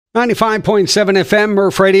95.7 FM,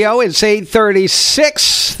 Murph Radio. It's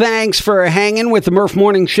 8:36. Thanks for hanging with the Murph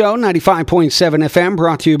Morning Show, 95.7 FM,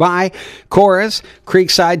 brought to you by Cora's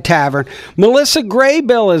Creekside Tavern. Melissa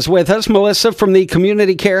Graybill is with us. Melissa from the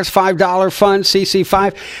Community Cares $5 Fund,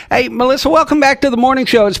 CC5. Hey, Melissa, welcome back to the Morning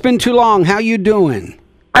Show. It's been too long. How you doing?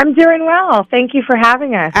 I'm doing well. Thank you for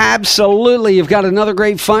having us. Absolutely. You've got another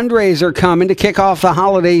great fundraiser coming to kick off the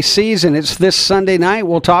holiday season. It's this Sunday night.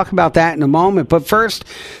 We'll talk about that in a moment. But first,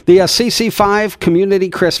 the CC5 Community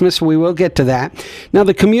Christmas. We will get to that. Now,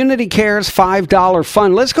 the Community Cares $5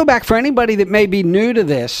 Fund. Let's go back for anybody that may be new to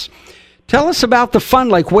this. Tell us about the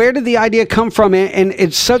fund. Like, where did the idea come from? And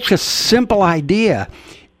it's such a simple idea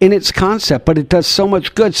in its concept, but it does so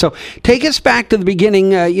much good. So take us back to the beginning,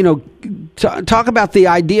 talk about the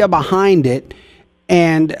idea behind it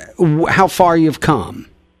and how far you've come.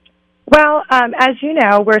 Well, as you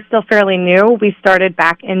know, we're still fairly new. We started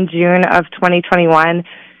back in June of 2021,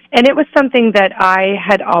 and it was something that I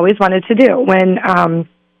had always wanted to do. When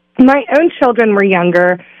my own children were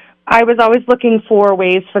younger, I was always looking for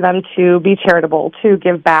ways for them to be charitable, to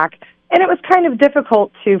give back, and it was kind of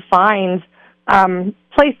difficult to find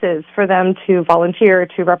places for them to volunteer,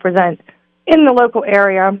 to represent in the local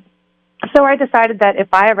area. So I decided that if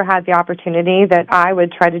I ever had the opportunity, that I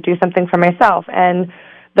would try to do something for myself. And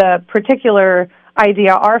the particular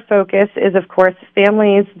idea, our focus is, of course,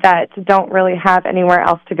 families that don't really have anywhere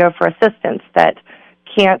else to go for assistance, that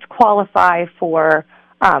can't qualify for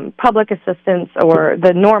public assistance or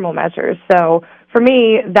the normal measures. So for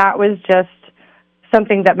me, that was just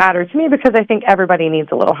something that mattered to me because I think everybody needs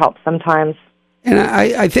a little help sometimes. And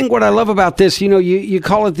I think what I love about this, you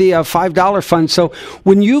call it the $5 fund. So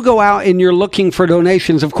when you go out and you're looking for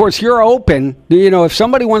donations, of course, you're open. If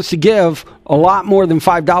somebody wants to give a lot more than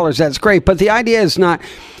 $5, that's great. But the idea is not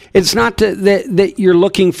that you're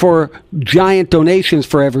looking for giant donations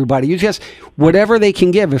for everybody. You just, whatever they can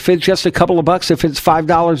give. If it's just a couple of bucks, if it's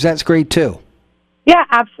 $5, that's great too. Yeah,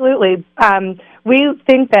 absolutely. We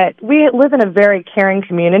think that we live in a very caring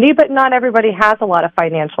community, but not everybody has a lot of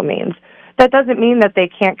financial means. That doesn't mean that they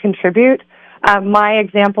can't contribute. My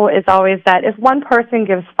example is always that if one person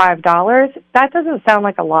gives $5, that doesn't sound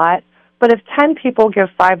like a lot, but if 10 people give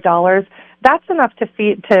 $5, that's enough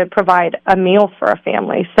to provide a meal for a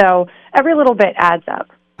family. So every little bit adds up.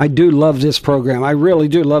 I do love this program. I really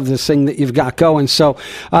do love this thing that you've got going. So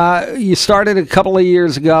you started a couple of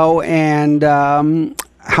years ago, and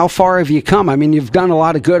how far have you come? I mean, you've done a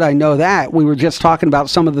lot of good. I know that. We were just talking about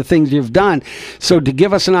some of the things you've done. So to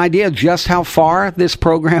give us an idea of just how far this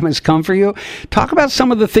program has come for you, talk about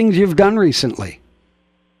some of the things you've done recently.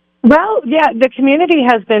 Well, yeah, the community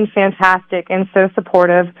has been fantastic and so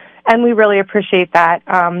supportive, and we really appreciate that.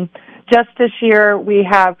 Just this year, we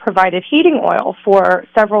have provided heating oil for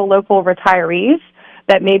several local retirees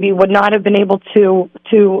that maybe would not have been able to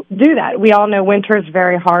do that. We all know winter is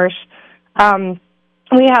very harsh.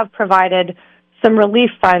 We have provided some relief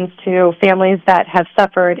funds to families that have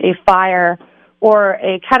suffered a fire or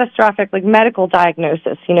a catastrophic medical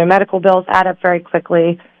diagnosis. Medical bills add up very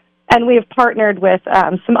quickly. And we have partnered with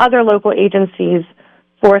some other local agencies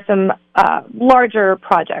for some larger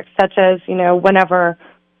projects, such as, whenever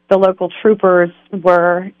the local troopers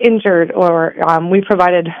were injured, or we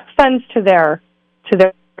provided funds to their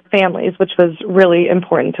families, which was really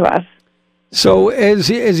important to us. So as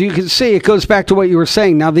you can see, it goes back to what you were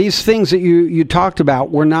saying. Now, these things that you talked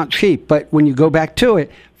about were not cheap, but when you go back to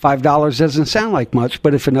it, $5 doesn't sound like much,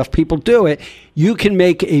 but if enough people do it, you can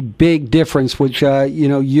make a big difference, which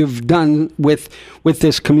you've done with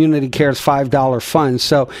this Community Cares $5 fund.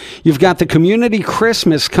 So you've got the Community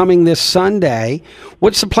Christmas coming this Sunday.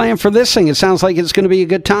 What's the plan for this thing? It sounds like it's going to be a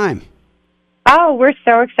good time. Oh, we're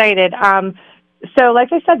so excited. So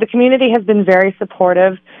like I said, the community has been very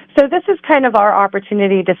supportive. So this is kind of our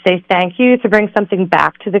opportunity to say thank you, to bring something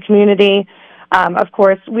back to the community. Of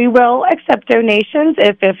course, we will accept donations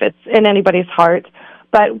if it's in anybody's heart,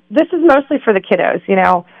 but this is mostly for the kiddos,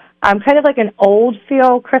 kind of like an old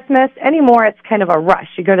feel Christmas. Anymore, it's kind of a rush.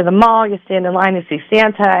 You go to the mall, you stand in line to see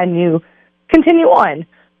Santa, and you continue on.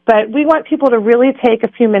 But we want people to really take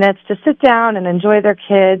a few minutes to sit down and enjoy their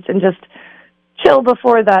kids and just chill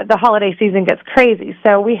before the holiday season gets crazy.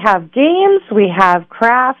 So we have games, we have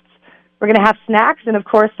crafts, we're going to have snacks, and of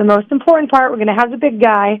course, the most important part, we're going to have the big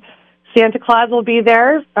guy. Santa Claus will be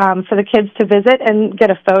there for the kids to visit and get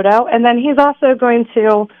a photo, and then he's also going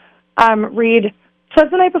to read "'Twas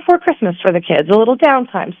the Night Before Christmas" for the kids, a little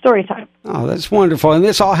downtime, story time. Oh, that's wonderful. And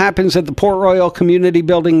this all happens at the Port Royal Community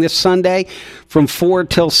Building this Sunday from 4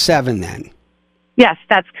 till 7 then. Yes,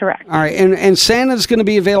 that's correct. All right, and Santa's going to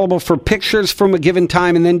be available for pictures from a given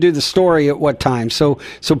time and then do the story at what time, so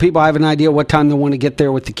people have an idea what time they want to get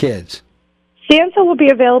there with the kids. Santa will be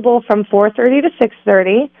available from 4:30 to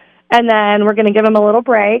 6:30, and then we're going to give him a little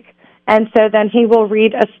break, and so then he will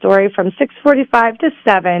read a story from 6:45 to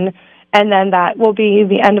 7, and then that will be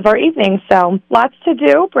the end of our evening. So lots to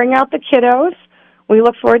do. Bring out the kiddos. We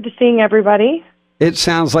look forward to seeing everybody. It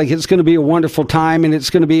sounds like it's going to be a wonderful time, and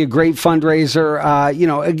it's going to be a great fundraiser.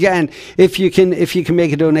 Again, if you can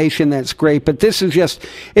make a donation, that's great. But this is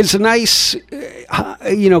it's a nice,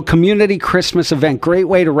 community Christmas event. Great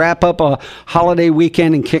way to wrap up a holiday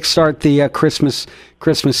weekend and kickstart the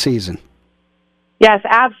Christmas season. Yes,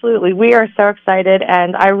 absolutely. We are so excited,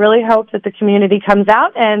 and I really hope that the community comes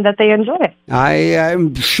out and that they enjoy it.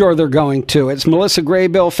 I'm sure they're going to. It's Melissa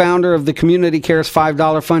Graybill, founder of the Community Cares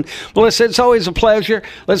 $5 Fund. Melissa, it's always a pleasure.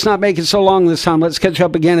 Let's not make it so long this time. Let's catch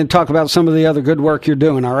up again and talk about some of the other good work you're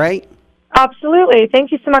doing, all right? Absolutely.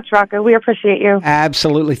 Thank you so much, Rocco. We appreciate you.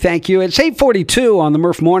 Absolutely. Thank you. It's 8:42 on the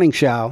Murph Morning Show.